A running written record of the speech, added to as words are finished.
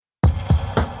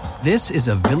This is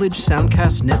a Village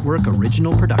Soundcast Network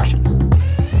original production.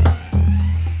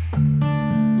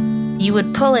 You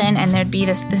would pull in and there'd be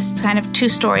this kind of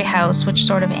two-story house which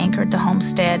sort of anchored the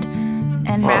homestead.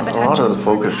 And rabbit a lot of the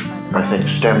focus, I think,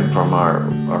 stemmed from our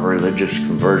religious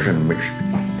conversion, which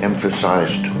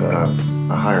emphasized a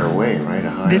higher way,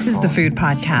 right? This is the Food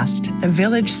Podcast, a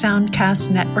Village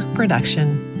Soundcast Network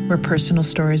production where personal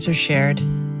stories are shared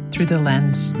through the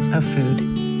lens of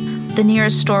food. The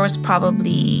nearest store was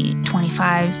probably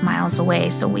 25 miles away,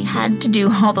 so we had to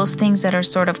do all those things that are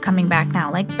sort of coming back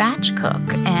now, like batch cook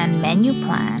and menu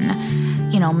plan.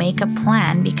 Make a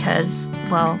plan because,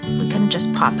 we couldn't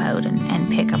just pop out and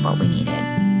pick up what we needed.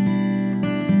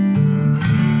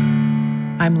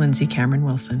 I'm Lindsay Cameron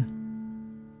Wilson.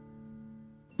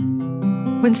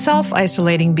 When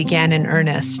self-isolating began in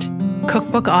earnest,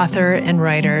 cookbook author and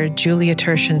writer Julia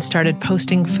Turshen started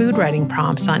posting food writing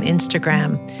prompts on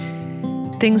Instagram.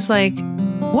 Things like,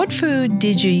 what food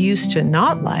did you used to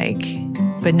not like,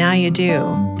 but now you do,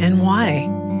 and why?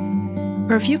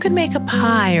 Or if you could make a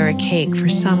pie or a cake for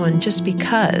someone just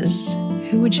because,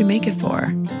 who would you make it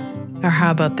for? Or how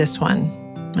about this one,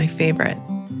 my favorite?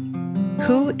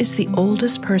 Who is the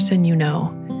oldest person you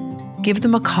know? Give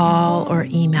them a call or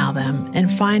email them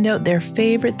and find out their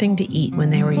favorite thing to eat when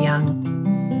they were young.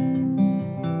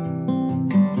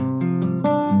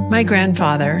 My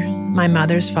grandfather, my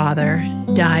mother's father,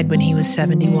 died when he was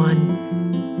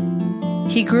 71.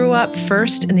 He grew up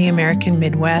first in the American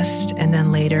Midwest and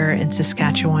then later in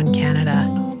Saskatchewan, Canada.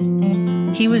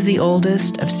 He was the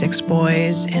oldest of 6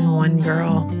 boys and 1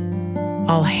 girl,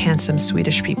 all handsome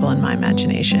Swedish people in my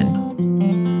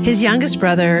imagination. His youngest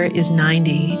brother is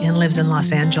 90 and lives in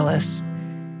Los Angeles.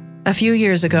 A few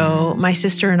years ago, my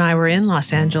sister and I were in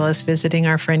Los Angeles visiting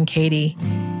our friend Katie.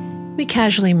 We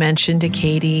casually mentioned to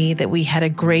Katie that we had a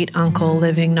great uncle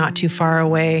living not too far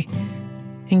away.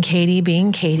 And Katie,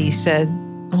 being Katie, said,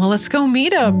 well, let's go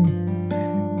meet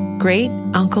him. Great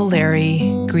Uncle Larry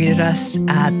greeted us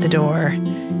at the door.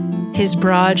 His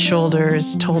broad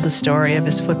shoulders told the story of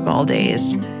his football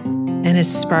days, and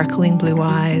his sparkling blue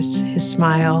eyes, his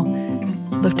smile,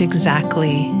 looked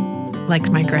exactly like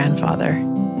my grandfather.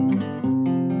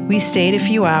 We stayed a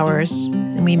few hours,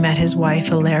 and we met his wife,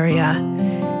 Hilaria,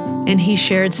 and he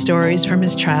shared stories from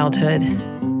his childhood.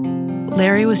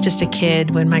 Larry was just a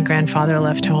kid when my grandfather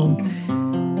left home,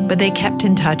 but they kept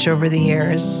in touch over the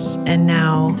years, and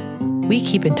now we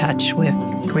keep in touch with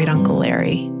Great Uncle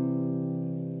Larry.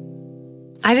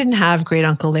 I didn't have Great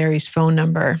Uncle Larry's phone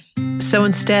number, so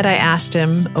instead I asked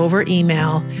him over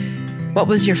email, what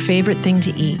was your favorite thing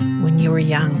to eat when you were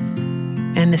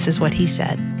young? And this is what he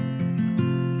said.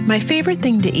 My favorite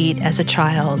thing to eat as a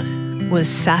child was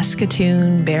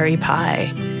Saskatoon berry pie.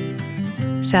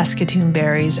 Saskatoon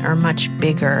berries are much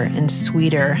bigger and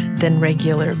sweeter than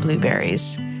regular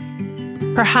blueberries.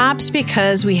 Perhaps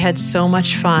because we had so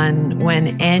much fun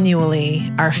when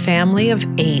annually our family of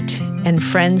 8 and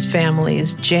friends'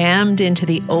 families jammed into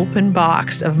the open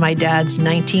box of my dad's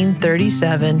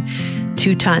 1937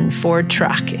 2-ton Ford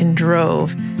truck and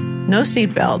drove, no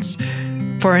seatbelts,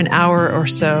 for an hour or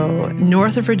so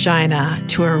north of Regina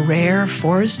to a rare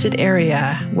forested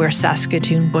area where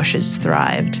Saskatoon bushes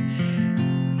thrived.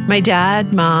 My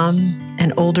dad, mom,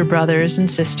 and older brothers and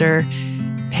sister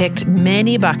picked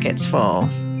many buckets full,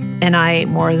 and I ate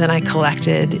more than I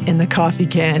collected in the coffee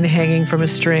can hanging from a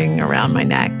string around my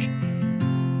neck.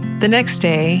 The next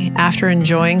day, after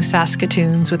enjoying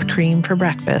Saskatoons with cream for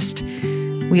breakfast,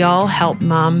 we all helped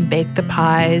Mom bake the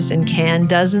pies and can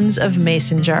dozens of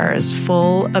mason jars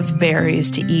full of berries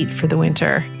to eat for the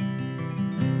winter.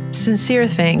 Sincere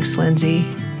thanks, Lindsay,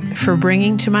 for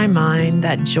bringing to my mind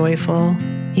that joyful,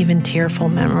 even tearful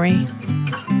memory.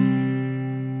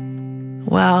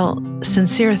 Well,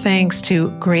 sincere thanks to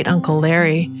Great Uncle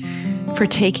Larry for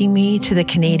taking me to the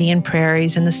Canadian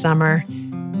prairies in the summer,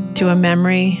 to a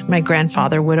memory my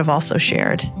grandfather would have also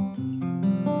shared.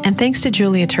 And thanks to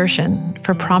Julia Turshen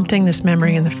for prompting this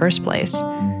memory in the first place.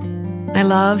 I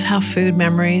love how food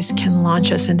memories can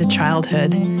launch us into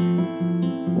childhood.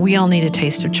 We all need a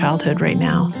taste of childhood right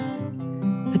now.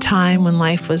 A time when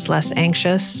life was less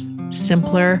anxious,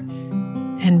 simpler,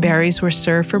 and berries were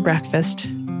served for breakfast,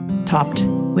 topped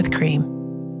with cream.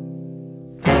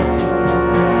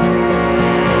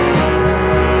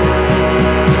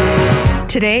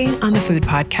 Today on the Food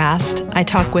Podcast, I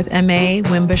talk with Aimée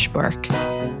Wimbush-Bourque,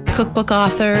 cookbook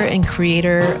author and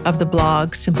creator of the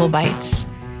blog Simple Bites.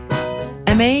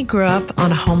 Aimée grew up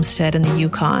on a homestead in the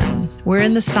Yukon, where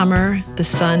in the summer, the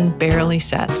sun barely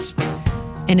sets,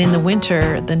 and in the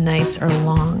winter, the nights are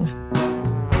long.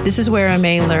 This is where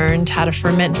Aimée learned how to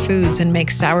ferment foods and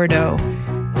make sourdough,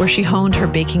 where she honed her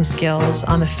baking skills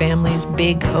on the family's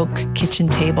big oak kitchen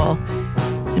table,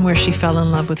 and where she fell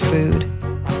in love with food,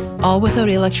 all without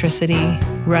electricity,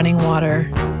 running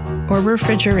water, or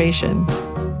refrigeration.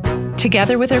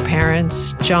 Together with her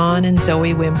parents, John and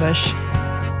Zoe Wimbush,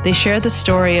 they share the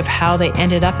story of how they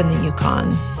ended up in the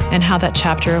Yukon and how that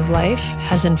chapter of life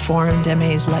has informed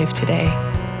Aimée's life today.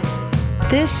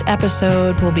 This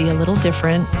episode will be a little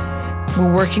different.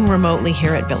 We're working remotely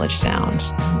here at Village Sound.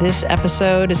 This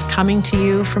episode is coming to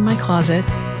you from my closet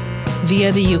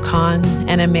via the Yukon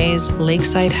and Aimée's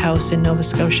lakeside house in Nova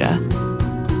Scotia.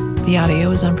 The audio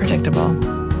is unpredictable,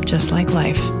 just like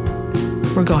life.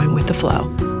 We're going with the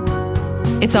flow.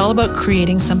 It's all about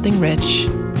creating something rich,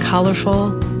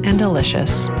 colorful, and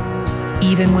delicious,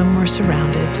 even when we're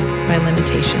surrounded by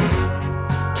limitations.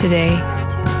 Today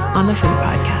on the Food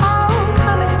Podcast.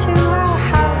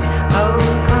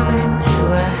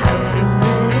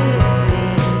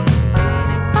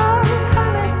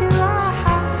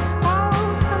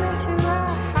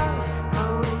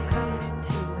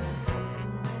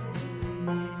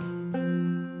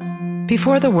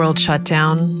 Before the world shut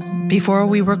down, before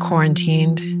we were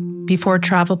quarantined, before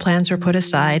travel plans were put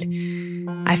aside,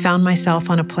 I found myself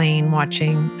on a plane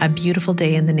watching A Beautiful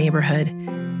Day in the Neighborhood,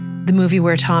 the movie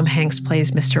where Tom Hanks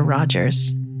plays Mr.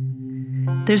 Rogers.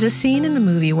 There's a scene in the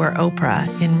movie where Oprah,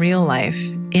 in real life,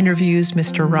 interviews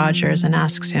Mr. Rogers and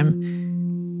asks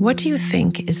him, "What do you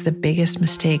think is the biggest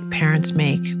mistake parents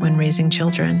make when raising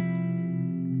children?"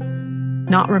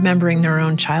 "Not remembering their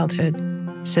own childhood,"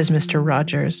 says Mr.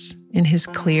 Rogers in his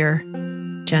clear,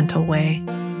 gentle way.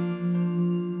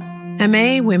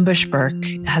 Aimée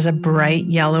Wimbush-Bourque has a bright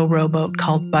yellow rowboat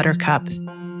called Buttercup.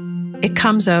 It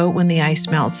comes out when the ice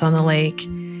melts on the lake,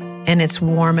 and it's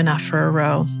warm enough for a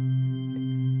row.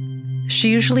 She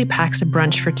usually packs a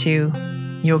brunch for two,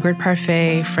 yogurt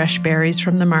parfait, fresh berries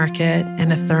from the market,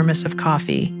 and a thermos of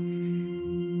coffee.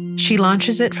 She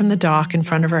launches it from the dock in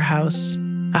front of her house,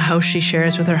 a house she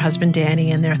shares with her husband Danny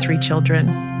and their 3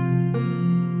 children.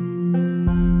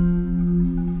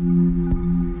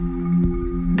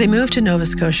 They moved to Nova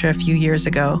Scotia a few years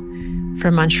ago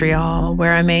from Montreal,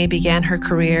 where Aimée began her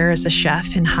career as a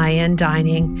chef in high-end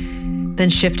dining, then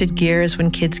shifted gears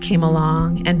when kids came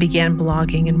along and began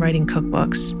blogging and writing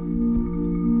cookbooks.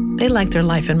 They liked their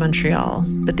life in Montreal,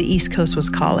 but the East Coast was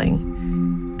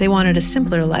calling. They wanted a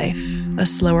simpler life, a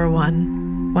slower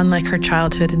one like her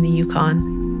childhood in the Yukon.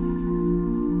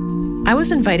 I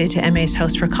was invited to Aimée's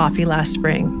house for coffee last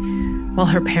spring, while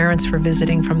her parents were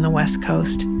visiting from the West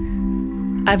Coast.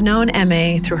 I've known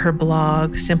Aimée through her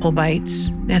blog, Simple Bites,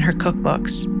 and her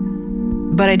cookbooks,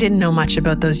 but I didn't know much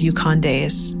about those Yukon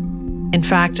days. In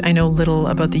fact, I know little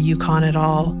about the Yukon at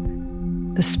all,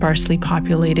 the sparsely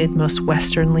populated, most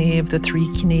westernly of the 3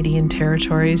 Canadian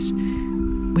territories,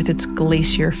 with its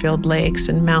glacier-filled lakes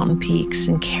and mountain peaks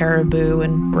and caribou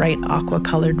and bright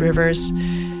aqua-colored rivers.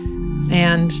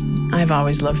 And I've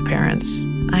always loved parents.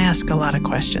 I ask a lot of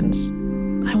questions.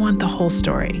 I want the whole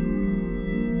story.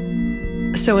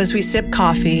 So as we sip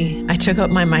coffee, I took out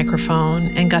my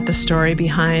microphone and got the story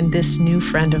behind this new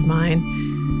friend of mine,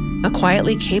 a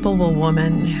quietly capable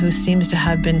woman who seems to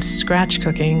have been scratch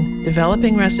cooking,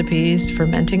 developing recipes,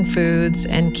 fermenting foods,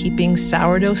 and keeping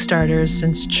sourdough starters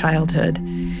since childhood,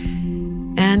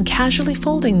 and casually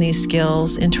folding these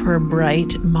skills into her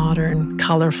bright, modern,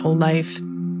 colorful life.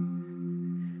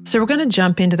 So we're going to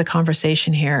jump into the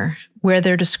conversation here, where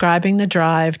they're describing the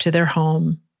drive to their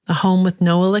home, a home with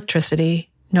no electricity,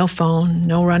 no phone,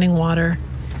 no running water.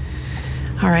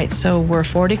 All right, so we're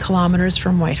 40 kilometers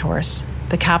from Whitehorse,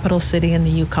 the capital city in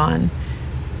the Yukon.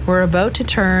 We're about to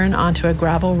turn onto a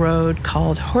gravel road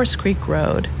called Horse Creek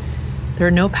Road. There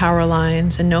are no power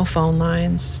lines and no phone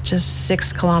lines, just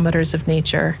 6 kilometers of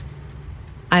nature.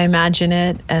 I imagine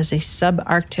it as a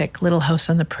subarctic little house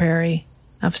on the prairie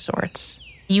of sorts.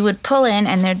 You would pull in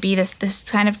and there'd be this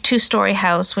kind of 2-story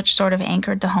house which sort of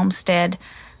anchored the homestead.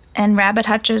 And rabbit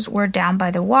hutches were down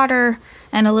by the water,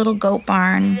 and a little goat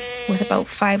barn with about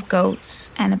 5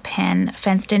 goats and a pen, a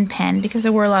fenced-in pen, because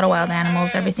there were a lot of wild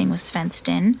animals. Everything was fenced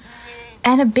in.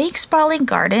 And a big sprawling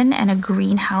garden and a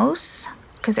greenhouse,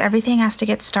 because everything has to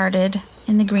get started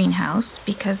in the greenhouse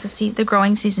because the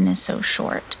growing season is so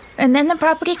short. And then the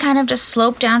property kind of just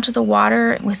sloped down to the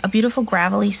water with a beautiful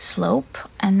gravelly slope,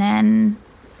 and then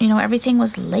everything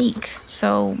was lake.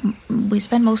 So we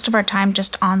spent most of our time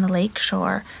just on the lake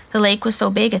shore. The lake was so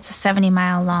big, it's a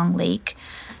 70-mile long lake.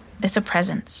 It's a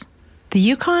presence. The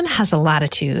Yukon has a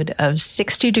latitude of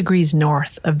 60 degrees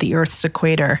north of the Earth's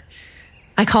equator.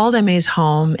 I called Aimée's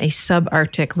home a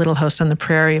subarctic little house on the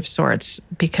prairie of sorts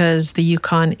because the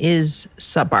Yukon is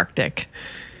subarctic.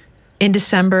 In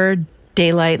December,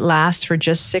 Daylight lasts for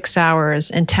just 6 hours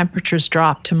and temperatures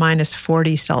drop to minus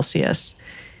 40 Celsius.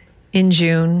 In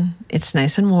June, it's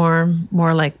nice and warm,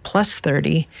 more like plus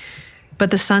 30, but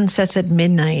the sun sets at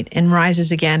midnight and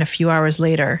rises again a few hours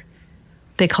later.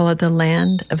 They call it the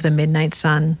land of the midnight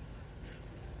sun.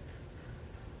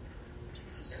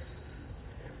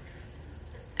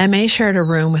 Aimée shared a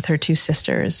room with her two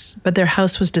sisters, but their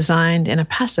house was designed in a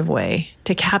passive way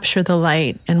to capture the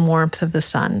light and warmth of the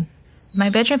sun. My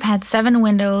bedroom had 7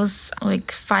 windows,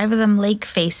 like 5 of them lake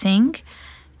facing,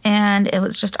 and it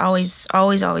was just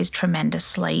always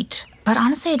tremendous light. But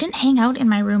honestly, I didn't hang out in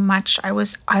my room much. I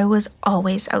was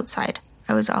always outside.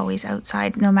 I was always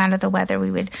outside, no matter the weather.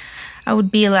 I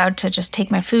would be allowed to just take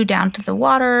my food down to the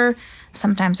water.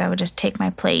 Sometimes I would just take my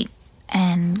plate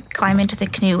and climb into the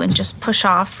canoe and just push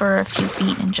off for a few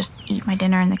feet and just eat my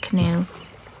dinner in the canoe.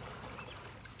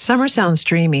 Summer sounds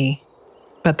dreamy,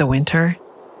 but the winter?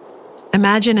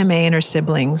 Imagine Aimée and her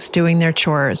siblings doing their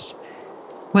chores.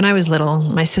 When I was little,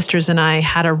 my sisters and I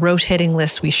had a rotating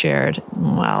list we shared,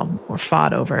 or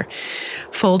fought over.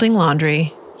 Folding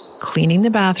laundry, cleaning the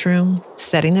bathroom,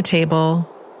 setting the table,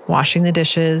 washing the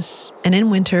dishes, and in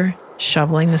winter,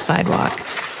 shoveling the sidewalk.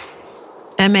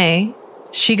 Aimée,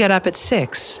 she got up at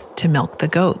 6 to milk the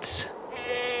goats.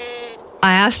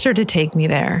 I asked her to take me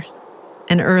there,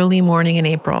 an early morning in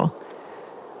April.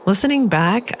 Listening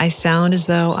back, I sound as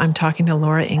though I'm talking to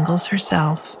Laura Ingalls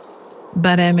herself.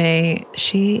 But Aimée,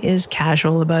 she is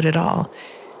casual about it all.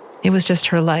 It was just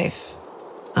her life,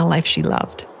 a life she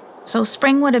loved. So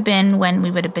spring would have been when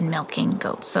we would have been milking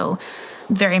goats. So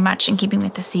very much in keeping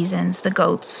with the seasons, the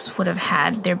goats would have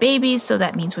had their babies. So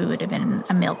that means we would have been in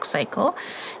a milk cycle.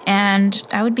 And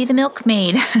I would be the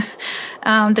milkmaid,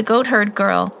 the goat herd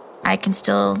girl. I can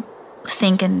still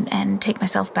think and take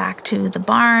myself back to the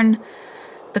barn,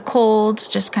 the cold,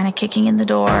 just kind of kicking in the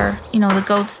door. You know, the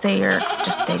goats, they're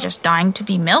just dying to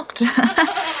be milked.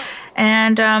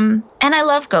 And I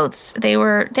love goats.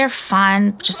 They're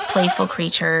fun, just playful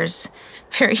creatures,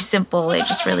 very simple. They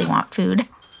just really want food.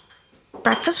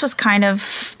 Breakfast was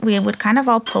we would kind of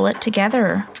all pull it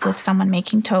together with someone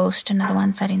making toast, another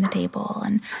one setting the table.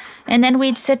 And then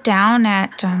we'd sit down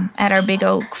at our big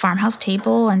oak farmhouse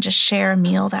table and just share a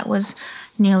meal that was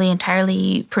nearly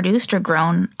entirely produced or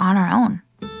grown on our own.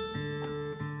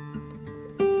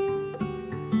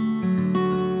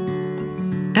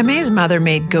 Aimé's mother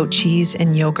made goat cheese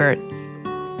and yogurt,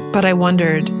 but I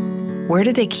wondered, where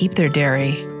did they keep their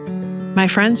dairy? My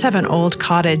friends have an old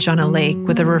cottage on a lake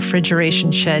with a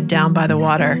refrigeration shed down by the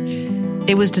water.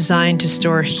 It was designed to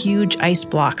store huge ice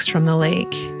blocks from the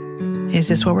lake. Is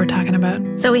this what we're talking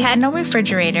about? So we had no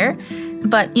refrigerator,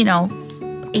 but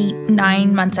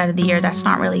 8-9 months out of the year, that's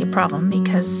not really a problem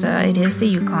because it is the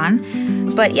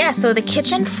Yukon. But yeah, so the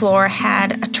kitchen floor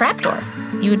had a trapdoor.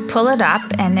 You would pull it up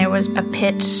and there was a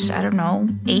pit,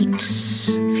 8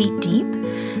 feet deep,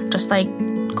 just like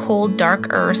cold, dark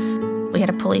earth. We had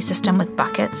a pulley system with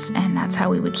buckets, and that's how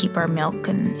we would keep our milk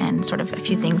and sort of a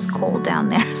few things cold down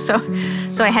there. So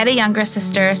I had a younger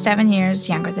sister, 7 years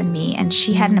younger than me, and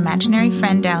she had an imaginary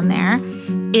friend down there,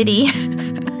 Itty.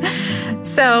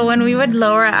 So when we would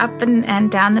lower up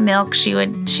and down the milk, she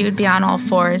would be on all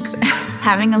fours,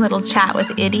 having a little chat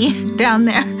with Itty down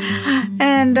there.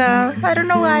 And I don't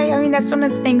know why. I mean, that's one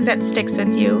of the things that sticks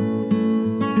with you.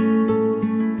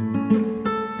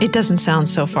 It doesn't sound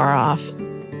so far off.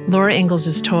 Laura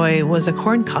Ingalls' toy was a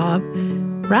corn cob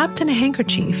wrapped in a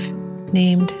handkerchief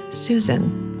named Susan.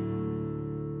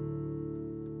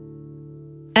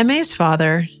 Aimé's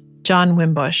father, John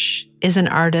Wimbush, is an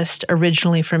artist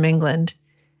originally from England.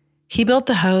 He built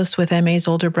the house with Aimé's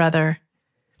older brother.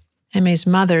 Aimé's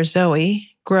mother, Zoe,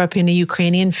 grew up in a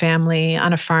Ukrainian family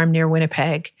on a farm near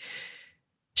Winnipeg.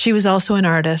 She was also an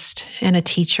artist and a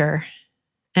teacher.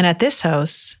 And at this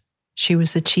house, she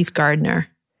was the chief gardener.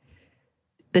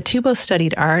 The two both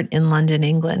studied art in London,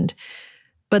 England,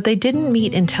 but they didn't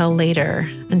meet until later,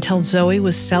 until Zoe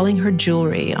was selling her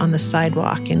jewelry on the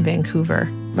sidewalk in Vancouver.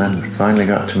 When I finally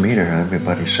got to meet her,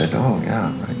 everybody said, "Oh,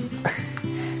 yeah,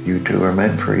 you two are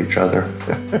meant for each other."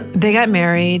 They got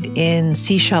married in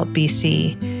Seashelt,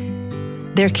 BC.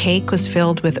 Their cake was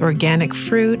filled with organic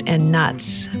fruit and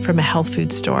nuts from a health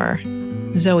food store.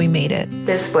 Zoe made it.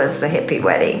 This was the hippie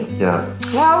wedding. Yeah.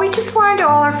 Well, we just wanted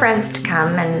all our friends to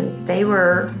come, and they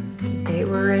were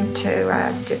into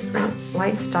a different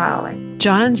lifestyle.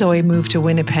 John and Zoe moved to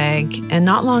Winnipeg, and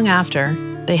not long after,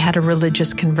 they had a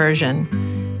religious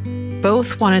conversion.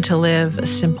 Both wanted to live a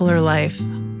simpler life,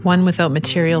 one without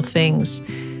material things.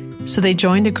 So they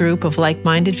joined a group of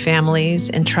like-minded families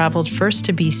and traveled first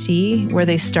to BC, where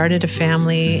they started a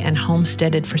family and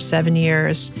homesteaded for 7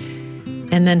 years.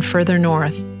 and then further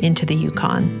north into the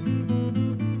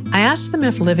Yukon. I asked them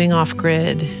if living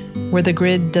off-grid, where the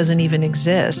grid doesn't even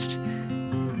exist,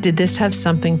 did this have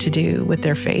something to do with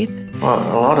their faith? Well,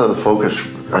 a lot of the focus,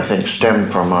 I think,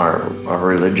 stemmed from our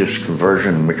religious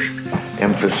conversion, which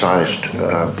emphasized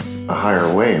a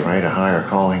higher way, right? A higher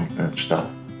calling and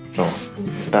stuff. So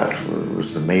that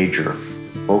was the major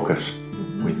focus.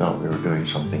 We thought we were doing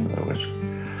something that was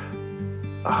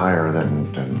higher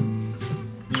than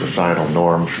societal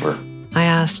norms were. I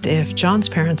asked if John's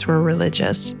parents were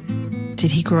religious.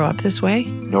 Did he grow up this way?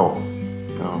 No.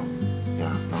 Yeah,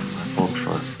 no, my folks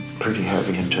were pretty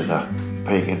heavy into the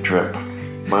pagan trip.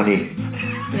 Money.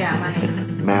 Yeah, money.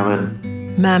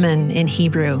 Mammon. Mammon in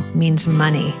Hebrew means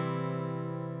money.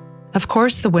 Of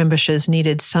course, the Wimbushes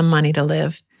needed some money to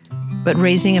live, but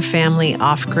raising a family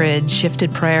off-grid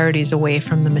shifted priorities away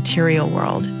from the material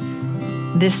world.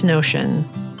 This notion,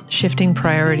 shifting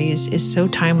priorities, is so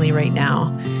timely right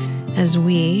now, as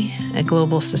we, a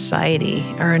global society,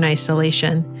 are in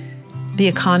isolation. The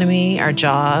economy, our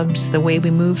jobs, the way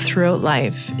we move throughout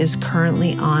life is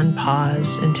currently on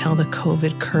pause until the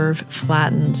COVID curve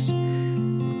flattens.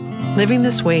 Living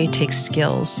this way takes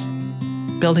skills.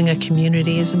 Building a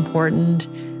community is important.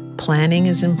 Planning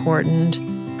is important.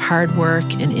 Hard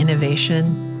work and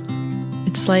innovation.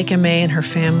 It's like Aimée and her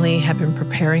family have been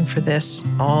preparing for this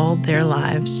all their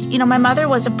lives. You know, my mother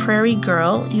was a prairie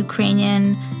girl,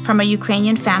 from a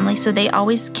Ukrainian family, so they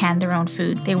always canned their own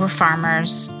food. They were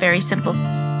farmers, very simple,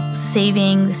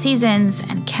 saving the seasons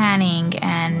and canning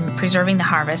and preserving the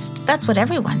harvest. That's what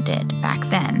everyone did back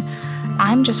then.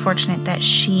 I'm just fortunate that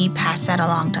she passed that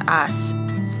along to us.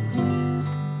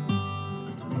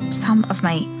 Some of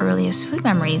my earliest food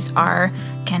memories are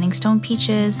canning stone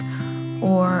peaches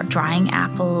or drying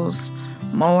apples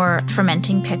or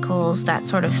fermenting pickles, that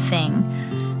sort of thing.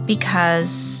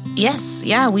 Because,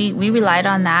 we relied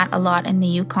on that a lot in the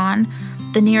Yukon.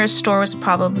 The nearest store was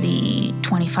probably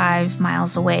 25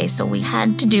 miles away, so we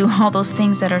had to do all those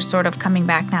things that are sort of coming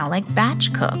back now, like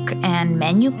batch cook and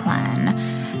menu plan,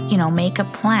 make a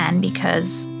plan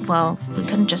because, we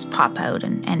couldn't just pop out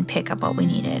and pick up what we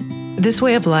needed. This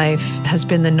way of life has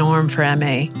been the norm for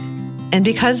Aimée. And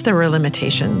because there were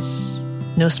limitations,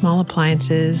 no small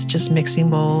appliances, just mixing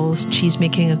bowls,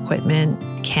 cheese-making equipment,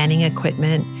 canning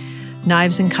equipment,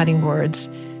 knives and cutting boards,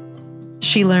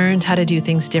 she learned how to do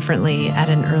things differently at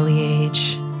an early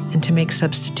age and to make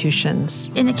substitutions.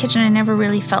 In the kitchen, I never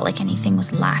really felt like anything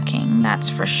was lacking, that's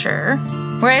for sure.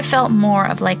 Where I felt more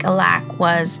of like a lack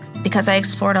was because I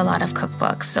explored a lot of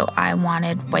cookbooks. So I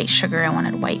wanted white sugar, I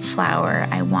wanted white flour,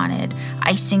 I wanted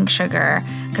icing sugar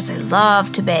because I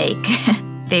love to bake.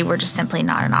 They were just simply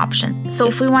not an option. So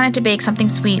if we wanted to bake something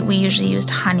sweet, we usually used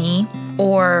honey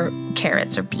or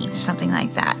carrots or beets or something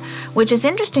like that. Which is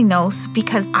interesting though,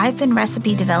 because I've been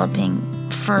recipe developing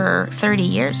for 30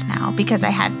 years now because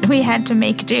we had to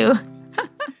make do.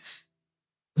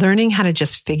 Learning how to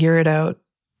just figure it out.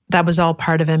 That was all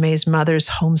part of Aimée's mother's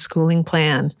homeschooling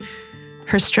plan.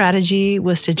 Her strategy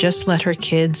was to just let her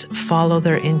kids follow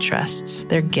their interests,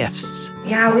 their gifts.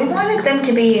 Yeah, we wanted them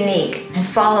to be unique and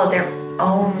follow their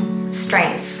own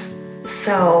strengths.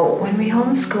 So when we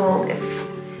homeschooled,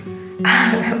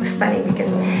 it was funny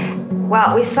because,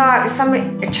 we saw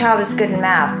if a child is good in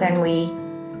math, then we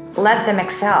let them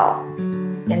excel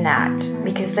in that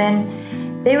because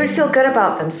then they would feel good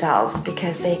about themselves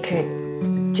because they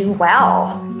could do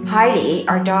well. Heidi,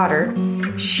 our daughter,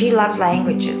 she loved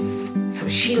languages, so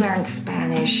she learned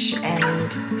Spanish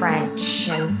and French,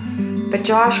 but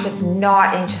Josh was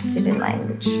not interested in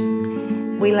language.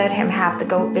 We let him have the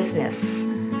goat business,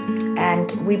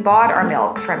 and we bought our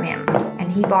milk from him,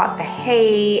 and he bought the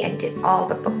hay and did all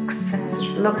the books and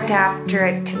looked after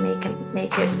it to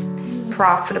make it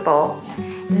profitable,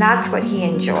 and that's what he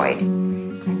enjoyed,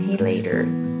 and he later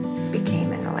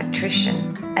became an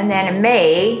electrician. And then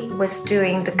Aimée was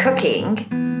doing the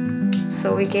cooking,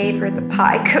 so we gave her the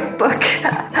pie cookbook.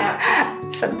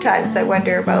 Sometimes I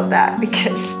wonder about that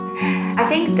because I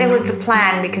think there was a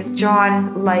plan because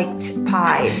John liked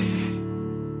pies.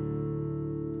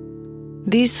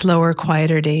 These slower,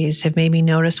 quieter days have made me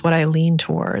notice what I lean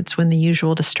towards when the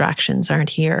usual distractions aren't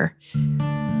here.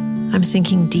 I'm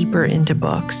sinking deeper into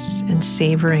books and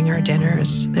savoring our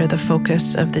dinners. They're the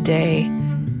focus of the day.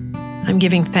 I'm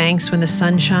giving thanks when the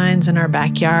sun shines in our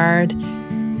backyard.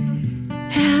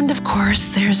 And of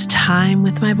course, there's time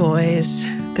with my boys,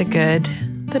 the good,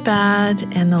 the bad,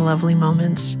 and the lovely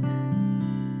moments.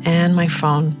 And my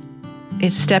phone.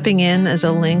 It's stepping in as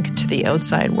a link to the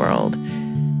outside world,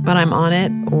 but I'm on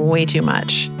it way too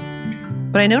much.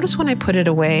 But I notice when I put it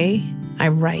away, I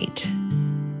write.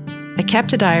 I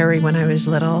kept a diary when I was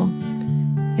little.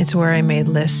 It's where I made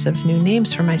lists of new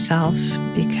names for myself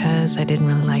because I didn't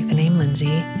really like the name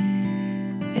Lindsay.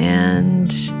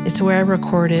 And it's where I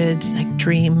recorded like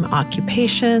dream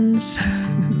occupations.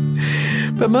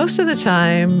 But most of the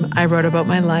time, I wrote about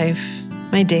my life,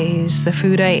 my days, the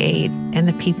food I ate, and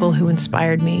the people who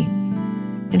inspired me.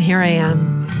 And here I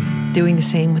am, doing the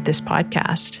same with this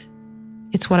podcast.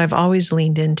 It's what I've always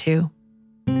leaned into.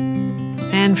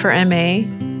 And for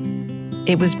Aimée,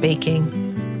 it was baking.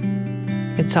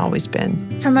 It's always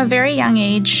been. From a very young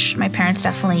age, my parents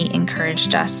definitely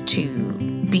encouraged us to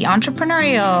be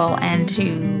entrepreneurial and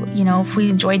to, if we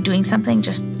enjoyed doing something,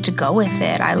 just to go with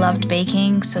it. I loved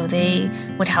baking, so they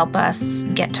would help us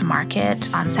get to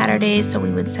market on Saturdays, so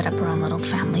we would set up our own little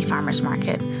family farmers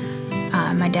market.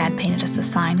 My dad painted us a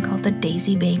sign called the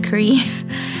Daisy Bakery.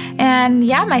 And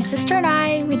yeah, my sister and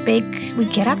I,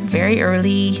 we'd get up very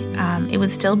early. It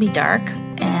would still be dark,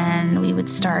 and we would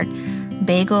start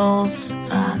bagels,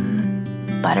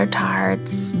 butter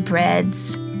tarts,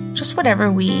 breads, just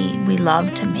whatever we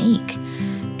loved to make.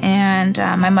 And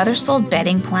my mother sold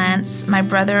bedding plants. My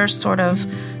brother sort of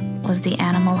was the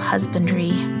animal husbandry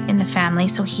in the family,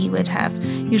 so he would have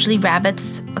usually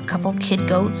rabbits, a couple kid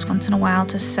goats once in a while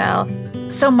to sell.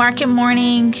 So market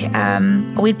morning,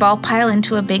 we'd all pile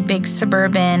into a big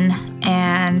Suburban,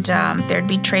 and there'd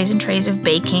be trays and trays of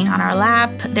baking on our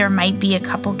lap. There might be a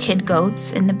couple kid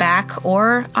goats in the back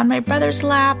or on my brother's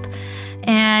lap.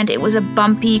 And it was a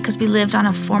bumpy, because we lived on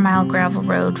a 4-mile gravel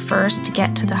road first to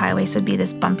get to the highway. So it'd be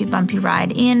this bumpy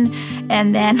ride in.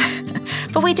 And then,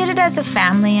 but we did it as a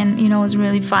family, and, it was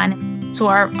really fun. So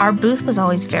our booth was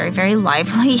always very, very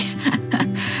lively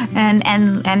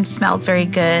and smelled very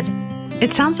good.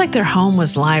 It sounds like their home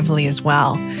was lively as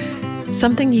well.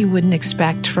 Something you wouldn't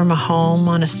expect from a home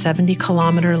on a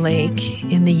 70-kilometer lake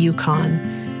in the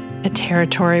Yukon, a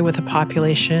territory with a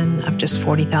population of just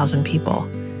 40,000 people.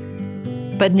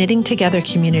 But knitting together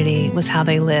community was how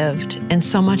they lived, and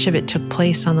so much of it took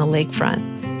place on the lakefront,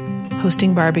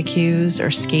 hosting barbecues or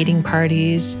skating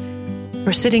parties,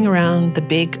 or sitting around the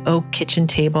big oak kitchen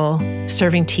table,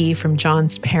 serving tea from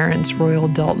John's parents' Royal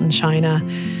Dalton china,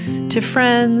 to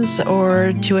friends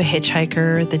or to a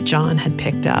hitchhiker that John had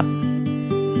picked up.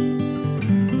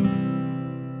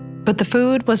 But the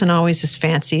food wasn't always as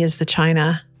fancy as the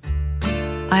china.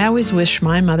 I always wish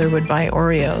my mother would buy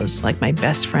Oreos like my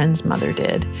best friend's mother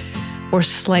did, or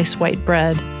slice white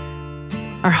bread.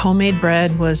 Our homemade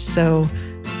bread was so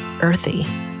earthy.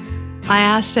 I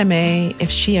asked Aimée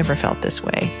if she ever felt this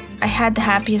way. I had the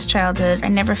happiest childhood. I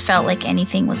never felt like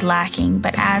anything was lacking,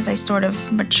 but as I sort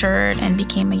of matured and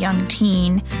became a young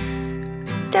teen,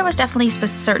 there was definitely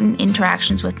certain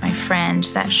interactions with my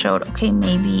friends that showed, okay,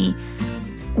 maybe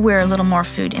we're a little more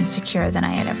food insecure than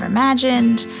I had ever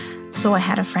imagined. So I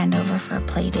had a friend over for a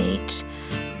play date,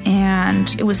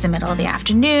 and it was the middle of the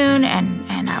afternoon,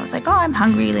 and I was like, oh, I'm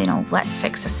hungry, let's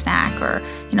fix a snack, or,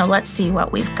 let's see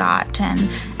what we've got. And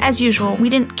as usual, we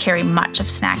didn't carry much of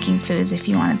snacking foods. If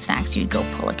you wanted snacks, you'd go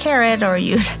pull a carrot, or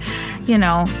you'd,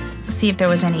 see if there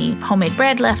was any homemade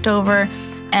bread left over.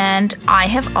 And I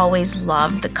have always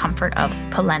loved the comfort of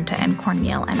polenta and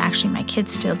cornmeal, and actually my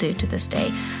kids still do to this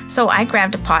day. So I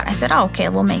grabbed a pot. I said, oh, okay,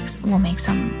 we'll make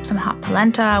some hot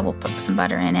polenta. We'll put some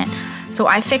butter in it. So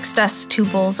I fixed us 2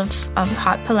 bowls of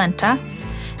hot polenta,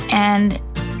 and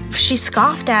she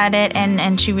scoffed at it,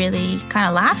 and she really kind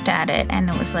of laughed at it, and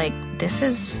it was like, this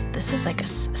is like a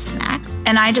snack.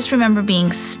 And I just remember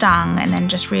being stung, and then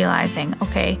just realizing,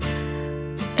 okay,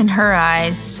 in her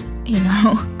eyes,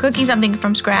 cooking something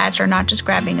from scratch or not just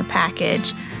grabbing a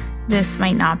package, this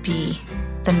might not be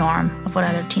the norm of what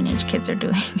other teenage kids are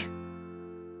doing.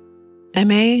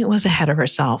 Aimée was ahead of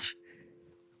herself.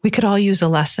 We could all use a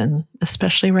lesson,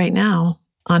 especially right now,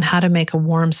 on how to make a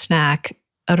warm snack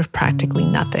out of practically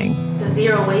nothing. The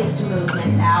zero waste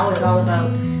movement now is all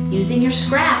about using your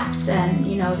scraps, and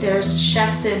there's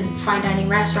chefs in fine dining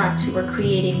restaurants who are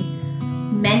creating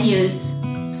menus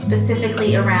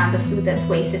specifically around the food that's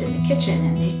wasted in the kitchen,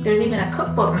 and there's even a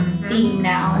cookbook theme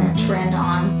now and a trend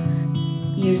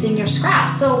on using your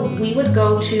scraps. So we would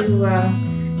go to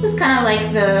it was kind of like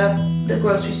the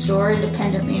grocery store,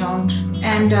 independently owned,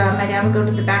 and my dad would go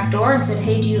to the back door and said,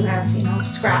 hey, do you have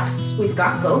scraps? We've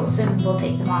got goats and we'll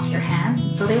take them off your hands.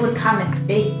 And so they would come in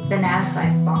big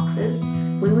banana-sized boxes.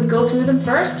 We would go through them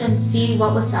first and see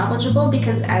what was salvageable,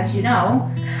 because as you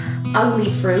know, ugly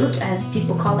fruit, as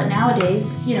people call it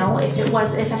nowadays, if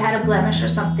it had a blemish or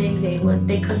something,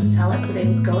 they couldn't sell it, so they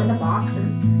would go in the box.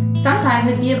 And sometimes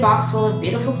it'd be a box full of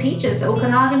beautiful peaches,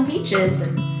 Okanagan peaches,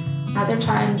 and other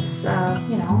times,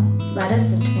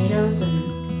 lettuce and tomatoes.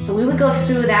 And so we would go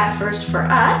through that first for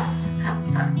us,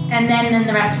 and then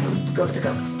the rest go to the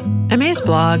goats. Aimée's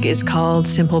blog is called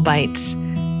Simple Bites.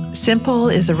 Simple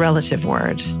is a relative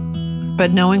word,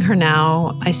 but knowing her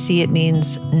now, I see it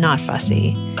means not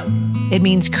fussy. It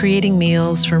means creating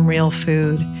meals from real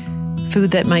food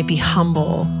that might be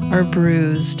humble or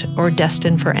bruised or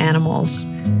destined for animals.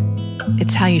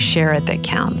 It's how you share it that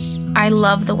counts. I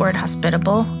love the word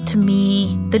hospitable. To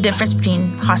me, the difference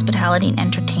between hospitality and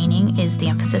entertaining is the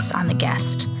emphasis on the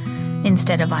guest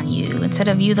instead of on you. Instead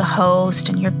of you, the host,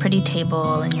 and your pretty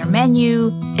table and your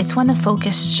menu, it's when the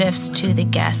focus shifts to the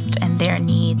guest and their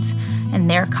needs and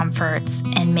their comforts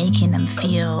and making them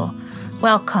feel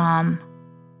welcome.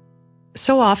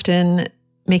 So often,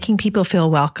 making people feel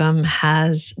welcome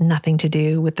has nothing to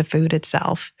do with the food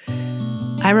itself.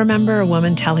 I remember a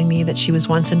woman telling me that she was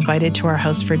once invited to our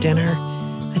house for dinner.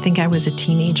 I think I was a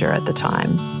teenager at the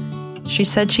time. She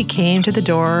said she came to the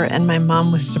door and my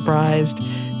mom was surprised.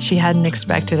 She hadn't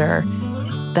expected her.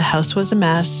 The house was a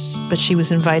mess, but she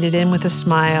was invited in with a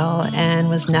smile and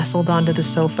was nestled onto the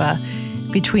sofa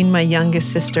between my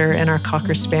youngest sister and our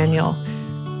Cocker Spaniel.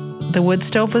 The wood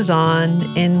stove was on.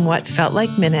 In what felt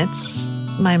like minutes,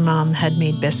 my mom had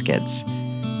made biscuits.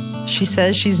 She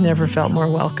says she's never felt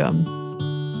more welcome.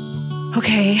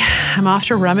 Okay, I'm off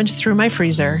to rummage through my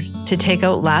freezer to take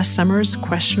out last summer's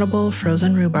questionable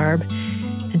frozen rhubarb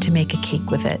and to make a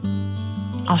cake with it.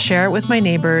 I'll share it with my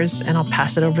neighbors and I'll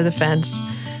pass it over the fence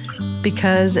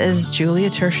because, as Julia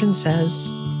Turshen says,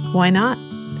 why not?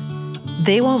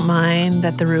 They won't mind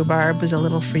that the rhubarb was a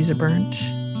little freezer burnt.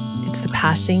 It's the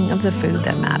passing of the food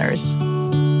that matters.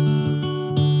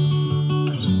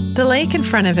 The lake in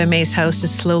front of Aimée's house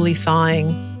is slowly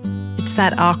thawing. It's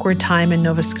that awkward time in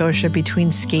Nova Scotia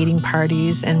between skating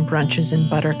parties and brunches in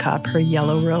Buttercup, her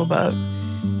yellow rowboat.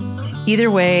 Either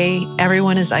way,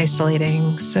 everyone is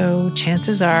isolating, so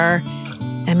chances are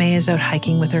Aimée is out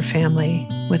hiking with her family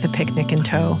with a picnic in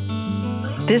tow.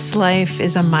 This life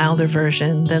is a milder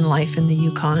version than life in the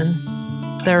Yukon.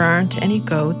 There aren't any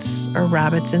goats or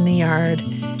rabbits in the yard,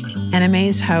 and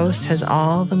Aimée's house has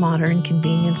all the modern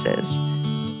conveniences.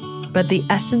 But the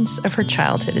essence of her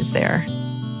childhood is there,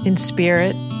 in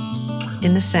spirit,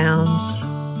 in the sounds,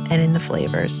 and in the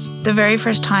flavors. The very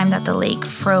first time that the lake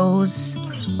froze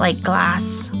like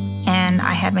glass and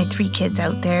I had my 3 kids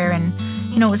out there and,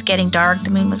 it was getting dark, the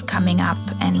moon was coming up,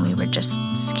 and we were just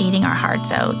skating our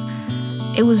hearts out.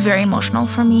 It was very emotional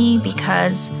for me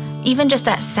because even just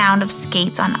that sound of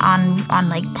skates on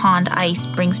like pond ice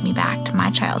brings me back to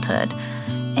my childhood.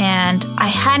 And I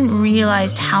hadn't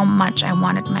realized how much I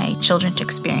wanted my children to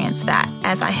experience that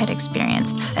as I had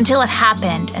experienced until it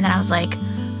happened. And then I was like,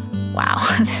 wow,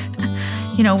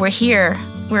 we're here.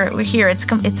 We're here. It's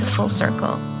a full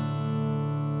circle.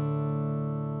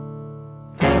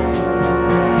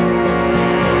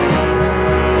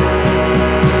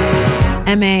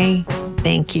 Aimée,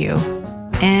 thank you.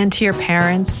 And to your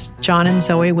parents, John and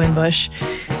Zoe Wimbush,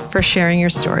 for sharing your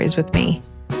stories with me.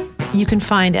 You can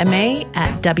find Aimée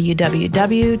at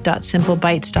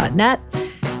www.simplebites.net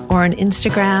or on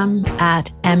Instagram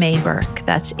at Aimée-Bourque.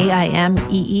 That's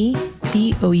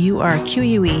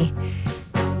AIMEEBOURQUE.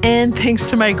 And thanks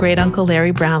to my great uncle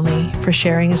Larry Brownlee for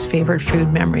sharing his favorite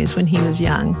food memories when he was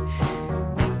young.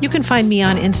 You can find me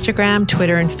on Instagram,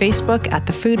 Twitter, and Facebook at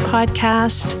The Food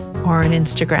Podcast, or on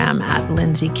Instagram at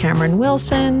Lindsay Cameron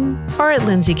Wilson, or at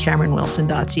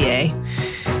lindsaycameronwilson.ca.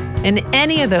 In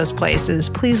any of those places,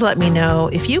 please let me know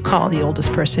if you call the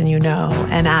oldest person you know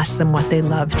and ask them what they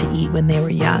loved to eat when they were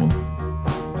young.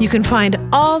 You can find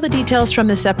all the details from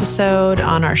this episode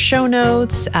on our show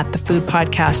notes at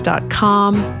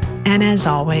thefoodpodcast.com. And as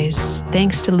always,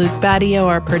 thanks to Luke Badio,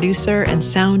 our producer and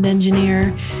sound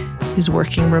engineer, who's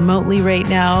working remotely right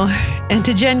now, and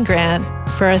to Jen Grant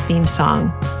for our theme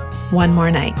song, One More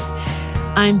Night.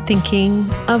 I'm thinking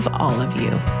of all of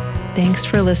you. Thanks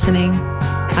for listening.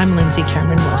 I'm Lindsay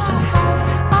Cameron Wilson.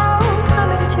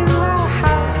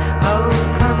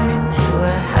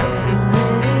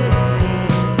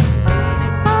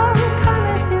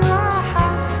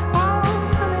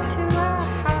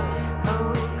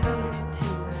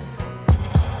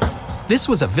 This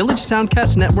was a Village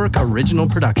Soundcast Network original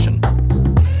production.